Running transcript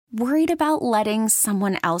Worried about letting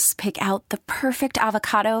someone else pick out the perfect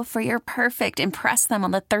avocado for your perfect impress them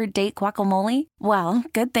on the third date guacamole? Well,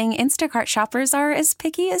 good thing Instacart shoppers are as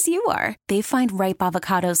picky as you are. They find ripe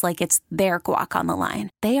avocados like it's their guac on the line.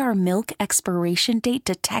 They are milk expiration date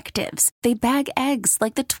detectives. They bag eggs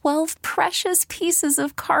like the 12 precious pieces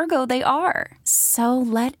of cargo they are. So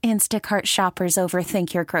let Instacart shoppers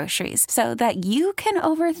overthink your groceries so that you can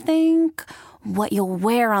overthink what you'll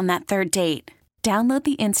wear on that third date. Download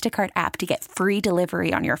the Instacart app to get free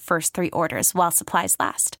delivery on your first 3 orders while supplies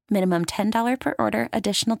last. Minimum $10 per order.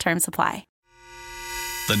 Additional terms apply.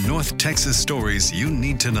 The North Texas stories you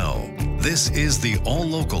need to know. This is the All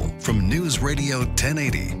Local from News Radio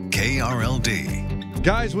 1080 KRLD.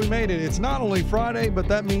 Guys, we made it. It's not only Friday, but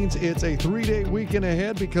that means it's a 3-day weekend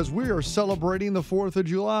ahead because we are celebrating the 4th of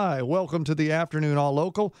July. Welcome to the afternoon All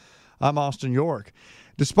Local. I'm Austin York.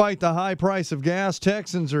 Despite the high price of gas,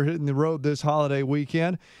 Texans are hitting the road this holiday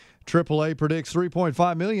weekend. AAA predicts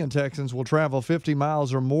 3.5 million Texans will travel 50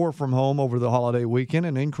 miles or more from home over the holiday weekend,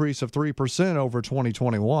 an increase of 3% over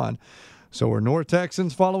 2021. So are North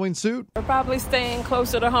Texans following suit? We're probably staying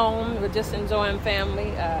closer to home. We're just enjoying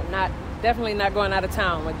family. Definitely not going out of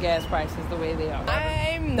town with gas prices the way they are.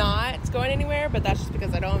 I'm not going anywhere, but that's just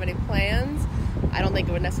because I don't have any plans. I don't think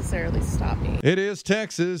it would necessarily stop me. It is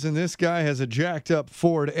Texas, and this guy has a jacked-up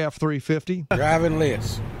Ford F-350. Driving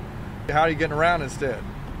less. How are you getting around instead?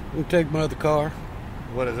 We take my other car.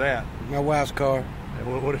 What is that? My wife's car.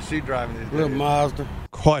 What is she driving these days? Little Mazda.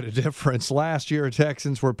 Quite a difference. Last year,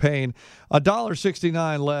 Texans were paying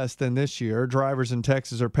 $1.69 less than this year. Drivers in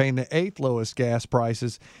Texas are paying the 8th lowest gas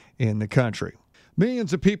prices in the country.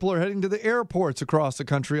 Millions of people are heading to the airports across the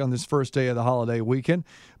country on this first day of the holiday weekend,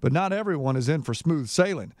 but not everyone is in for smooth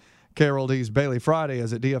sailing. KRLD's Bailey Friday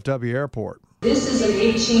is at DFW Airport. This is a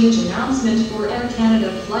gate change announcement for Air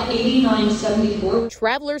Canada Flight 8974.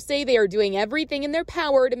 Travelers say they are doing everything in their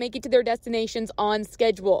power to make it to their destinations on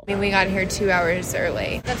schedule. We got here 2 hours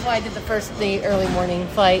early. That's why I did the early morning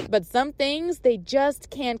flight. But some things they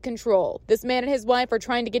just can't control. This man and his wife are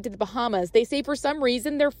trying to get to the Bahamas. They say for some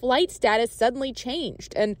reason their flight status suddenly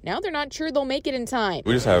changed, and now they're not sure they'll make it in time.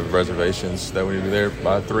 We just have reservations that we need to be there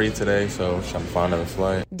by 3 today, so I'm trying to find another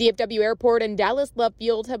flight. DFW Airport and Dallas Love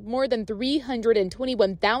Field have more than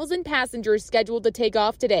 321,000 passengers scheduled to take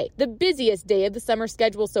off today, the busiest day of the summer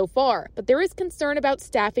schedule so far. But there is concern about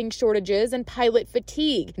staffing shortages and pilot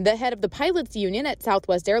fatigue. The head of the pilots union at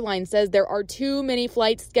Southwest Airlines says there are too many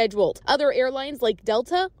flights scheduled. Other airlines like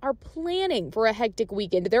Delta are planning for a hectic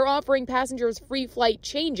weekend. They're offering passengers free flight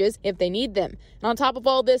changes if they need them. And on top of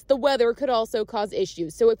all this, the weather could also cause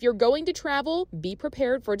issues. So if you're going to travel, be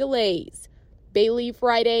prepared for delays. Bailey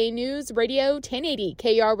Friday, News Radio 1080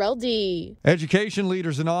 KRLD. Education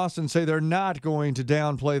leaders in Austin say they're not going to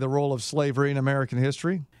downplay the role of slavery in American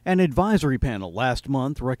history. An advisory panel last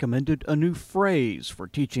month recommended a new phrase for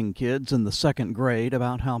teaching kids in the 2nd grade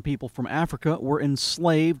about how people from Africa were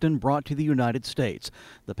enslaved and brought to the United States.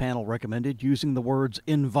 The panel recommended using the words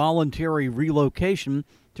involuntary relocation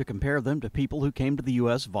to compare them to people who came to the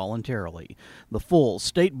U.S. voluntarily. The full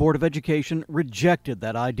State Board of Education rejected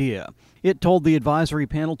that idea. It told the advisory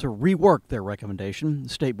panel to rework their recommendation.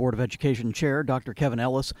 State Board of Education Chair Dr. Kevin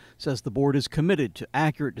Ellis says the board is committed to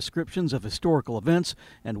accurate descriptions of historical events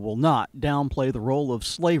and will not downplay the role of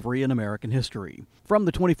slavery in American history. From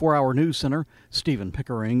the 24-Hour News Center, Stephen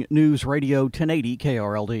Pickering, News Radio 1080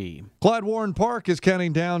 KRLD. Clyde Warren Park is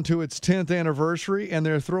counting down to its 10th anniversary, and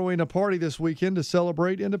they're throwing a party this weekend to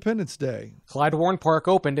celebrate Independence Day. Clyde Warren Park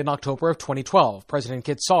opened in October of 2012. President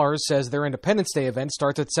Kit Sars says their Independence Day event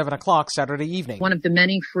starts at 7 o'clock Saturday evening. One of the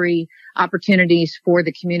many free opportunities for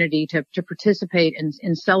the community to participate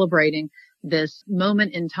in celebrating this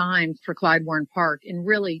moment in time for Clyde Warren Park in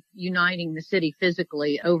really uniting the city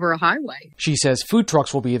physically over a highway. She says food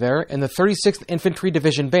trucks will be there and the 36th Infantry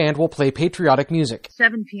Division Band will play patriotic music.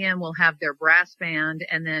 7 p.m. we'll have their brass band,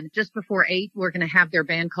 and then just before 8 we're going to have their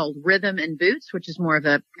band called Rhythm and Boots, which is more of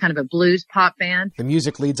a kind of a blues pop band. The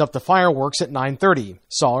music leads up to fireworks at 9:30.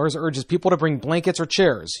 Sars urges people to bring blankets or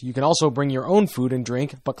chairs. You can also bring your own food and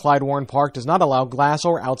drink, but Clyde Warren Park does not allow glass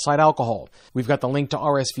or outside alcohol. We've got the link to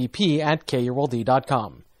RSVP at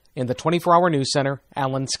KULD.com. In the 24-Hour News Center,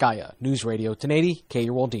 Alan Skaya, News Radio 1080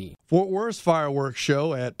 KULD. Fort Worth's fireworks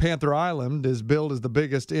show at Panther Island is billed as the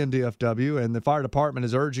biggest in DFW, and the fire department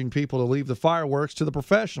is urging people to leave the fireworks to the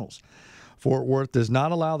professionals. Fort Worth does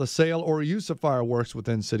not allow the sale or use of fireworks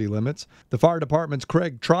within city limits. The fire department's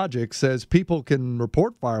Craig Trojic says people can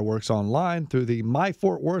report fireworks online through the My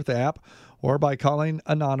Fort Worth app or by calling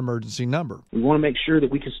a non-emergency number. We want to make sure that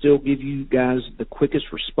we can still give you guys the quickest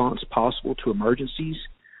response possible to emergencies.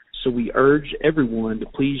 So we urge everyone to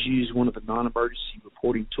please use one of the non-emergency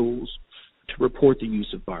reporting tools to report the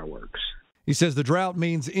use of fireworks. He says the drought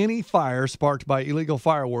means any fire sparked by illegal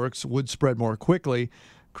fireworks would spread more quickly.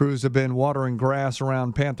 Crews have been watering grass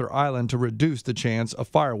around Panther Island to reduce the chance of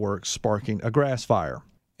fireworks sparking a grass fire.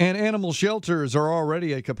 And animal shelters are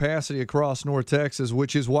already at capacity across North Texas,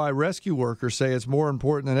 which is why rescue workers say it's more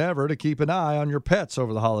important than ever to keep an eye on your pets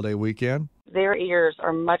over the holiday weekend. Their ears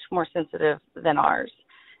are much more sensitive than ours,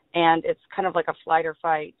 and it's kind of like a flight or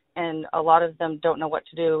fight, and a lot of them don't know what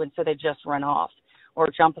to do, and so they just run off or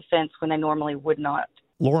jump a fence when they normally would not.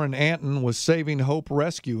 Lauren Anton with Saving Hope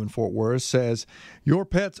Rescue in Fort Worth says your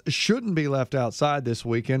pets shouldn't be left outside this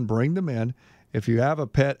weekend. Bring them in. If you have a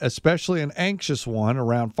pet, especially an anxious one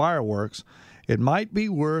around fireworks, it might be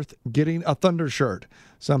worth getting a Thunder shirt.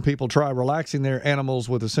 Some people try relaxing their animals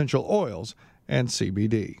with essential oils and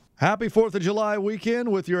CBD. Happy 4th of July weekend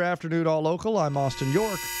with your Afternoon All Local. I'm Austin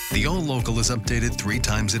York. The All Local is updated 3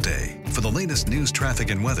 times a day. For the latest news, traffic,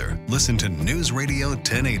 and weather, listen to News Radio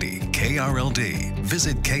 1080 KRLD.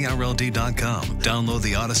 Visit KRLD.com, download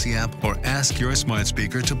the Odyssey app, or ask your smart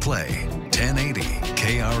speaker to play 1080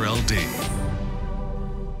 KRLD.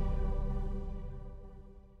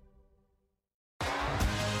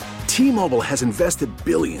 T-Mobile has invested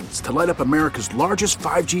billions to light up America's largest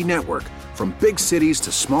 5G network, from big cities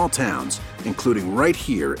to small towns, including right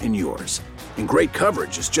here in yours. And great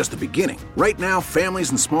coverage is just the beginning. Right now,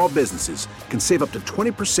 families and small businesses can save up to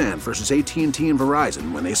 20% versus AT&T and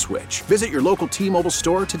Verizon when they switch. Visit your local T-Mobile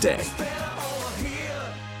store today.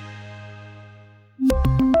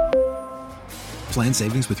 Plan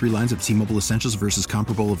savings with 3 lines of T-Mobile Essentials versus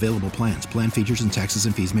comparable available plans. Plan features and taxes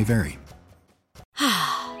and fees may vary.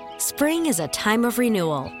 Spring is a time of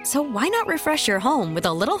renewal, so why not refresh your home with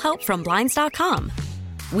a little help from Blinds.com?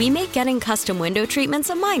 We make getting custom window treatments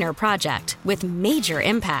a minor project with major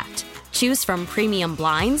impact. Choose from premium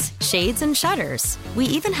blinds, shades, and shutters. We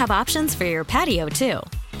even have options for your patio, too.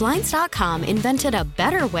 Blinds.com invented a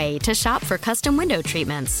better way to shop for custom window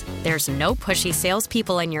treatments. There's no pushy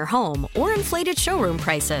salespeople in your home or inflated showroom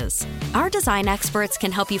prices. Our design experts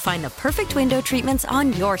can help you find the perfect window treatments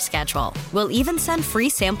on your schedule. We'll even send free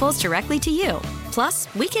samples directly to you.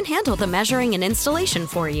 Plus, we can handle the measuring and installation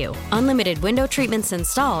for you. Unlimited window treatments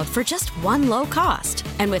installed for just one low cost.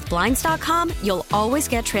 And with Blinds.com, you'll always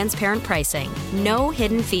get transparent pricing. No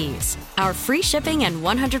hidden fees. Our free shipping and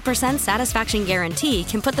 100% satisfaction guarantee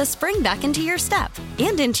can put the spring back into your step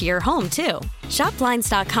and into your home, too. Shop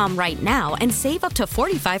Blinds.com right now and save up to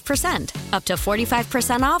 45%. Up to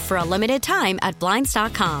 45% off for a limited time at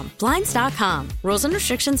Blinds.com. Blinds.com. Rules and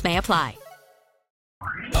restrictions may apply.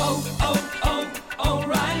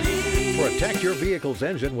 Protect your vehicle's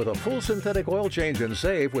engine with a full synthetic oil change and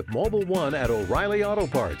save with Mobil 1 at O'Reilly Auto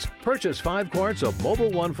Parts. Purchase 5 quarts of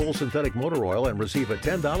Mobil 1 full synthetic motor oil and receive a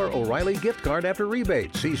 $10 O'Reilly gift card after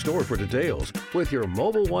rebate. See store for details. With your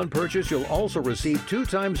Mobil 1 purchase, you'll also receive 2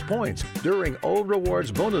 times points during O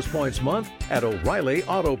Rewards Bonus Points Month at O'Reilly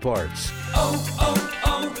Auto Parts.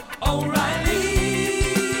 O'Reilly